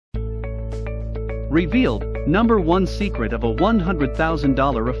Revealed, number 1 secret of a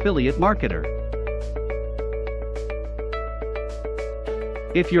 $100,000 affiliate marketer.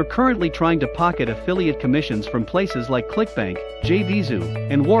 If you're currently trying to pocket affiliate commissions from places like Clickbank,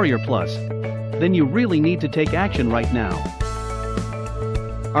 JVZoo, and WarriorPlus, then you really need to take action right now.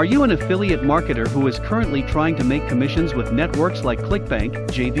 Are you an affiliate marketer who is currently trying to make commissions with networks like Clickbank,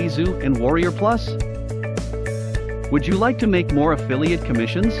 JVZoo, and WarriorPlus? Would you like to make more affiliate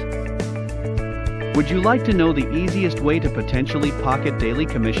commissions? Would you like to know the easiest way to potentially pocket daily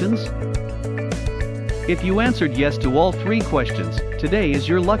commissions? If you answered yes to all 3 questions, today is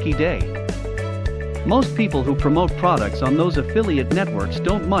your lucky day. Most people who promote products on those affiliate networks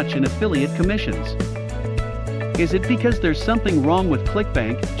don't much in affiliate commissions. Is it because there's something wrong with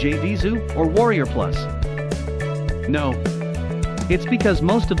Clickbank, JVZoo, or WarriorPlus? No. It's because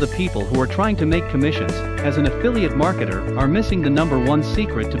most of the people who are trying to make commissions as an affiliate marketer are missing the number 1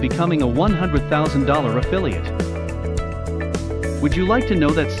 secret to becoming a $100,000 affiliate. Would you like to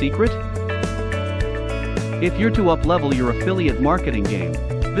know that secret? If you're to up-level your affiliate marketing game,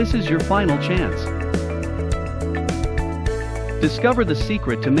 this is your final chance. Discover the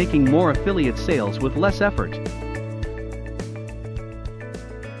secret to making more affiliate sales with less effort.